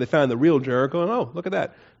Jericho. They found the real Jericho, and oh, look at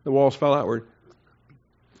that. The walls fell outward.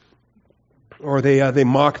 Or they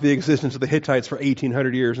mocked the existence of the Hittites for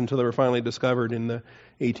 1,800 years until they were finally discovered in the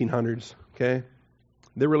 1800s. Okay?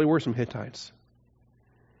 There really were some Hittites.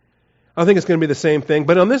 I think it's going to be the same thing.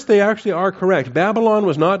 But on this, they actually are correct. Babylon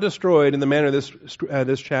was not destroyed in the manner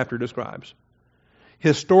this chapter describes.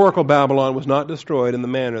 Historical Babylon was not destroyed in the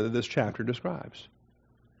manner that this chapter describes.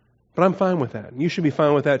 But I'm fine with that. You should be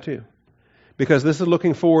fine with that too. Because this is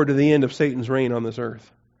looking forward to the end of Satan's reign on this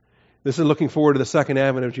earth. This is looking forward to the second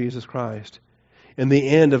advent of Jesus Christ. And the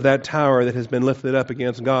end of that tower that has been lifted up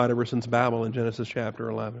against God ever since Babel in Genesis chapter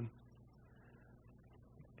 11.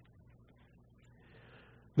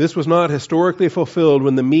 This was not historically fulfilled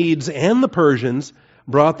when the Medes and the Persians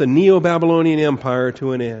brought the Neo-Babylonian Empire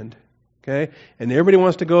to an end. Okay? And everybody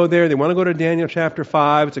wants to go there. They want to go to Daniel chapter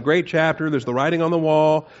 5. It's a great chapter. There's the writing on the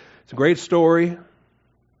wall. It's a great story.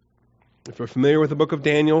 If you're familiar with the book of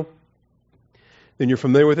Daniel, then you're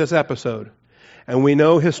familiar with this episode. And we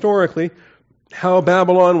know historically how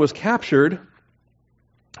Babylon was captured,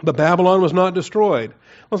 but Babylon was not destroyed.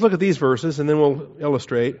 Let's look at these verses and then we'll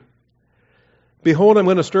illustrate. "Behold, I'm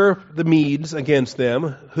going to stir up the Medes against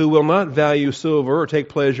them, who will not value silver or take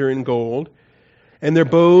pleasure in gold. And their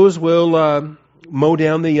bows will mow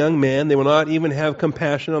down the young men. They will not even have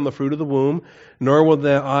compassion on the fruit of the womb, nor will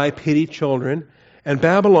the eye pity children. And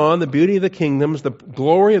Babylon, the beauty of the kingdoms, the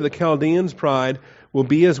glory of the Chaldeans' pride, will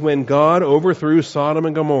be as when God overthrew Sodom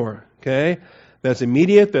and Gomorrah." Okay? That's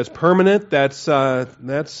immediate, that's permanent, that's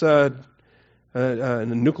A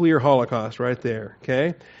nuclear holocaust right there,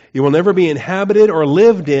 okay? It will never be inhabited or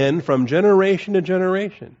lived in from generation to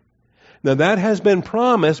generation. Now that has been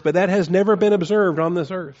promised, but that has never been observed on this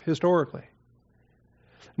earth historically.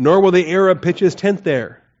 Nor will the Arab pitch his tent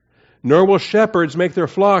there. Nor will shepherds make their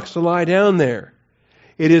flocks to lie down there.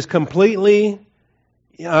 It is completely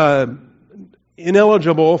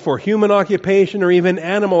ineligible for human occupation or even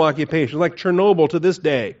animal occupation, like Chernobyl to this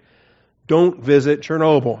day. Don't visit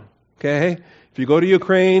Chernobyl, okay? If you go to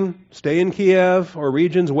Ukraine, stay in Kiev or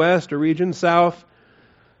regions west or regions south.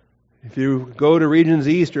 If you go to regions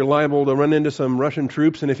east, you're liable to run into some Russian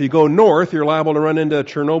troops. And if you go north, you're liable to run into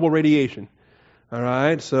Chernobyl radiation. All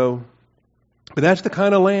right? But that's the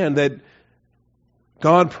kind of land that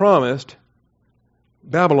God promised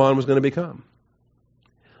Babylon was going to become.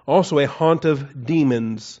 Also a haunt of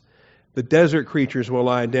demons. The desert creatures will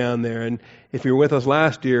lie down there. And if you were with us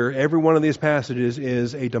last year, every one of these passages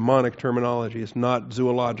is a demonic terminology. It's not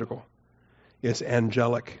zoological. It's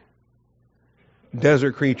angelic.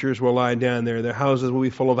 Desert creatures will lie down there. Their houses will be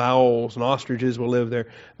full of owls, and ostriches will live there.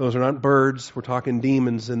 Those are not birds. We're talking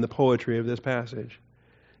demons in the poetry of this passage.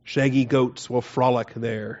 Shaggy goats will frolic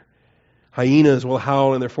there. Hyenas will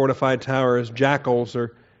howl in their fortified towers. Jackals,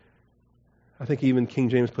 or I think even King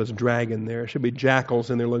James puts dragon there. It should be jackals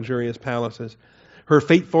in their luxurious palaces. Her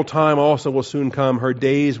fateful time also will soon come. Her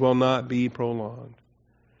days will not be prolonged.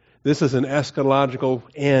 This is an eschatological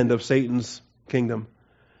end of Satan's kingdom,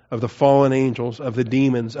 of the fallen angels, of the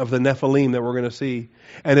demons, of the Nephilim that we're going to see.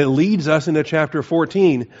 And it leads us into chapter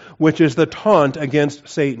 14, which is the taunt against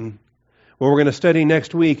Satan. What we're going to study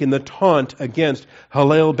next week in the taunt against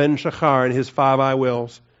Halel ben Shachar and his 5 I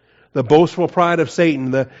wills. The boastful pride of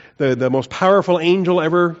Satan, the most powerful angel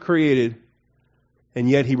ever created. And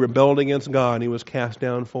yet he rebelled against God and he was cast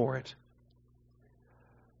down for it.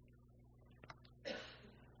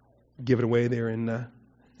 Give it away there in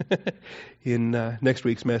next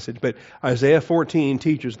week's message. But Isaiah 14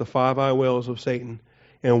 teaches the 5 I wills of Satan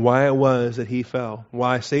and why it was that he fell.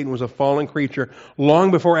 Why Satan was a fallen creature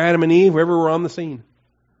long before Adam and Eve ever were on the scene.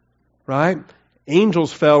 Right?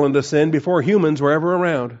 Angels fell into sin before humans were ever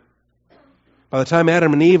around. By the time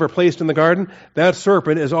Adam and Eve are placed in the garden, that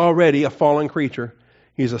serpent is already a fallen creature.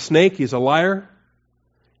 He's a snake, he's a liar,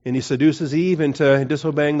 and he seduces Eve into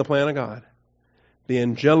disobeying the plan of God. The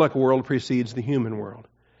angelic world precedes the human world.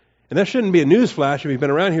 And that shouldn't be a newsflash if you've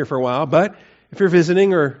been around here for a while, but if you're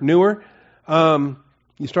visiting or newer,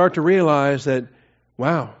 you start to realize that,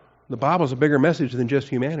 wow, the Bible's a bigger message than just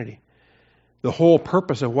humanity. The whole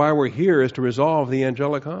purpose of why we're here is to resolve the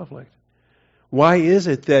angelic conflict. Why is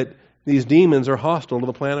it that these demons are hostile to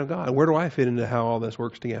the plan of God? Where do I fit into how all this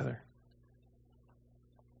works together?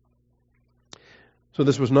 So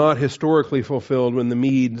this was not historically fulfilled when the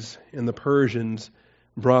Medes and the Persians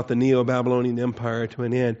brought the Neo-Babylonian Empire to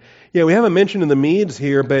an end. Yeah, we haven't mentioned the Medes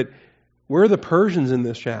here, but where are the Persians in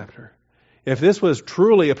this chapter? If this was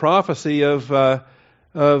truly a prophecy of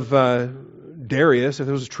Darius, if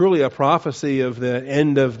it was truly a prophecy of the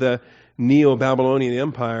end of the Neo-Babylonian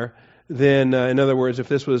Empire, then, in other words, if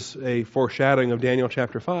this was a foreshadowing of Daniel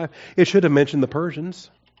chapter 5, it should have mentioned the Persians.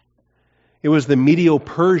 It was the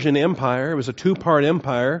Medo-Persian Empire. It was a 2-part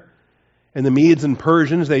empire. And the Medes and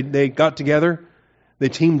Persians, they got together. They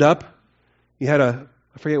teamed up. You had I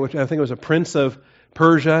think it was a prince of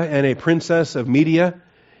Persia and a princess of Media.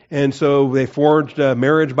 And so they forged a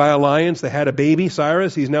marriage by alliance. They had a baby,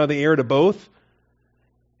 Cyrus. He's now the heir to both.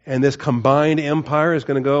 And this combined empire is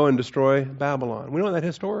going to go and destroy Babylon. We know that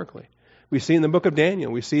historically. We see in the book of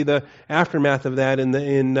Daniel. We see the aftermath of that in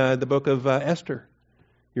the book of Esther.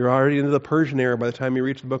 You're already into the Persian era by the time you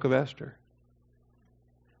reach the book of Esther.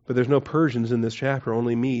 But there's no Persians in this chapter,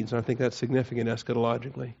 only Medes. And I think that's significant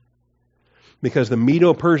eschatologically. Because the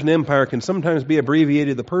Medo-Persian Empire can sometimes be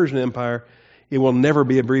abbreviated the Persian Empire. It will never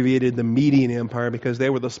be abbreviated the Median Empire because they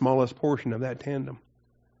were the smallest portion of that tandem.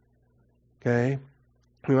 Okay?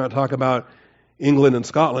 We might talk about England and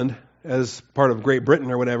Scotland as part of Great Britain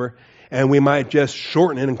or whatever, and we might just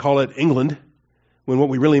shorten it and call it England, when what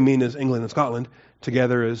we really mean is England and Scotland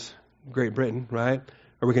together as Great Britain, right?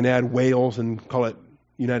 Or we can add Wales and call it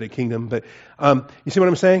United Kingdom. But you see what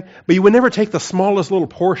I'm saying? But you would never take the smallest little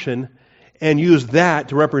portion and use that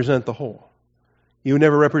to represent the whole. You would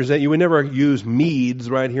never use Medes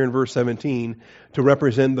right here in verse 17 to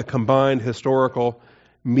represent the combined historical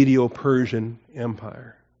Medo-Persian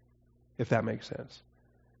Empire, if that makes sense.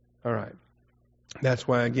 All right. That's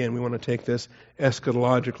why, again, we want to take this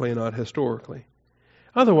eschatologically and not historically.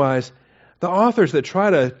 Otherwise, the authors that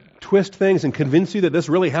try to twist things and convince you that this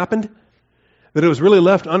really happened, that it was really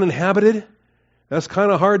left uninhabited, that's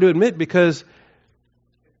kind of hard to admit because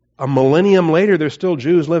a millennium later, there's still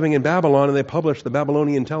Jews living in Babylon, and they published the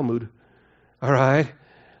Babylonian Talmud. All right?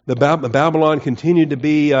 Babylon continued to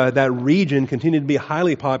be, that region continued to be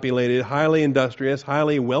highly populated, highly industrious,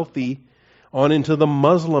 highly wealthy, on into the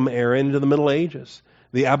Muslim era, into the Middle Ages.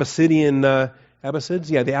 The Abyssinian, the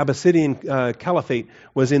Abyssinian Caliphate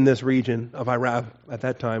was in this region of Iraq. At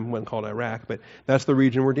that time, it wasn't called Iraq, but that's the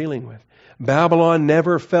region we're dealing with. Babylon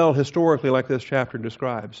never fell historically like this chapter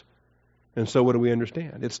describes. And so what do we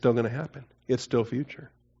understand? It's still going to happen. It's still future.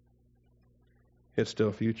 It's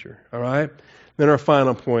still future. All right? Then our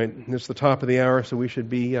final point. It's the top of the hour, so we should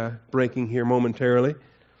be breaking here momentarily.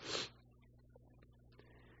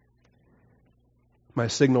 My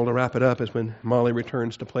signal to wrap it up is when Molly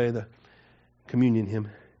returns to play the communion hymn.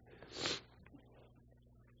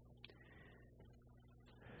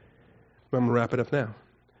 I'm going to wrap it up now,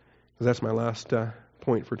 because that's my last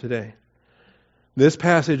point for today. This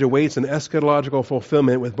passage awaits an eschatological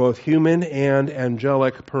fulfillment with both human and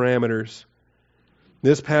angelic parameters.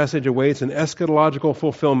 This passage awaits an eschatological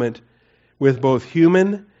fulfillment with both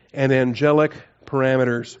human and angelic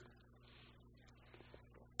parameters.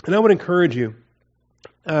 And I would encourage you,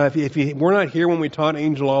 if you were not here when we taught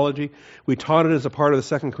angelology, we taught it as a part of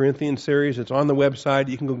the 2 Corinthians series. It's on the website.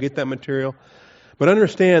 You can go get that material. But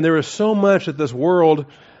understand, there is so much that this world,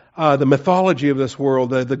 the mythology of this world,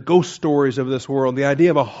 the ghost stories of this world, the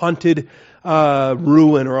idea of a haunted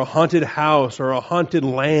ruin or a haunted house or a haunted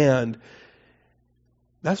land,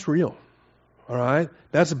 that's real. All right?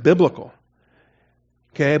 That's biblical.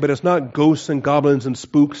 Okay, but it's not ghosts and goblins and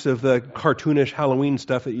spooks of the cartoonish Halloween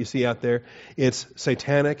stuff that you see out there. It's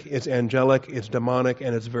satanic, it's angelic, it's demonic,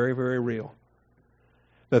 and it's very, very real.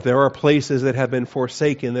 That there are places that have been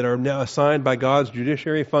forsaken that are now assigned by God's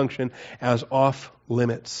judiciary function as off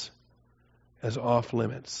limits. As off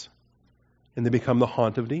limits. And they become the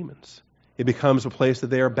haunt of demons. It becomes a place that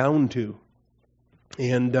they are bound to.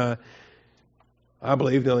 And I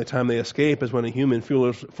believe the only time they escape is when a human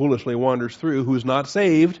foolishly wanders through who is not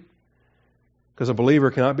saved, because a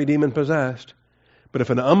believer cannot be demon-possessed. But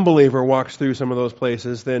if an unbeliever walks through some of those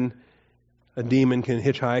places, then a demon can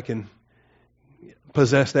hitchhike and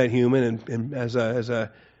possess that human and as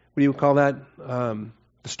a what do you call that? The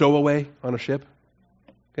stowaway on a ship.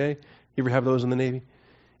 Okay? You ever have those in the Navy?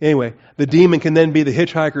 Anyway, the demon can then be the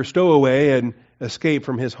hitchhiker stowaway and escape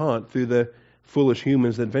from his haunt through the foolish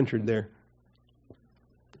humans that ventured there.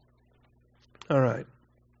 All right.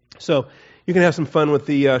 So you can have some fun with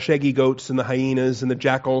the shaggy goats and the hyenas and the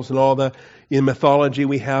jackals and all the, in mythology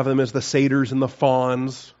we have them as the satyrs and the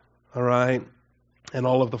fawns. All right. And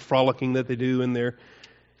all of the frolicking that they do in their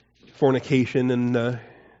fornication and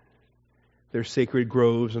their sacred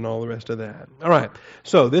groves and all the rest of that. All right.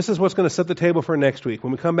 So this is what's going to set the table for next week.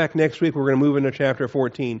 When we come back next week, we're going to move into chapter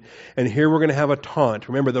 14. And here we're going to have a taunt.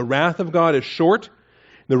 Remember, the wrath of God is short.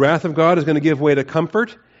 The wrath of God is going to give way to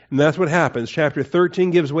comfort. And that's what happens. Chapter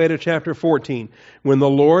 13 gives way to chapter 14, when the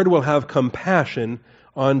Lord will have compassion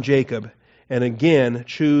on Jacob and again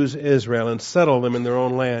choose Israel and settle them in their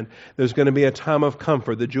own land. There's going to be a time of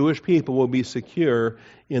comfort. The Jewish people will be secure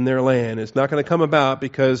in their land. It's not going to come about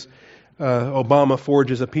because Obama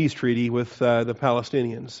forges a peace treaty with the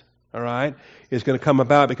Palestinians. All right? It's going to come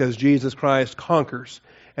about because Jesus Christ conquers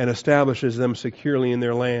and establishes them securely in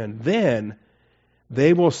their land. Then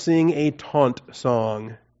they will sing a taunt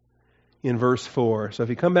song. In verse 4. So if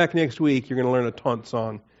you come back next week, you're going to learn a taunt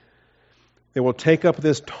song. They will take up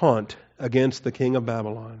this taunt against the king of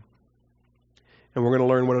Babylon. And we're going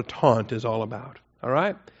to learn what a taunt is all about. All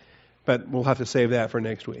right? But we'll have to save that for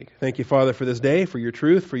next week. Thank you, Father, for this day, for your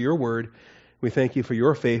truth, for your word. We thank you for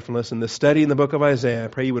your faithfulness in the study in the book of Isaiah. I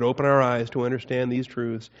pray you would open our eyes to understand these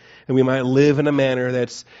truths, and we might live in a manner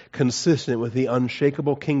that's consistent with the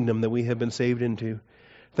unshakable kingdom that we have been saved into.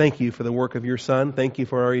 Thank you for the work of your Son. Thank you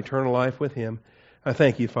for our eternal life with him. I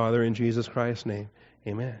thank you, Father, in Jesus Christ's name.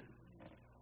 Amen.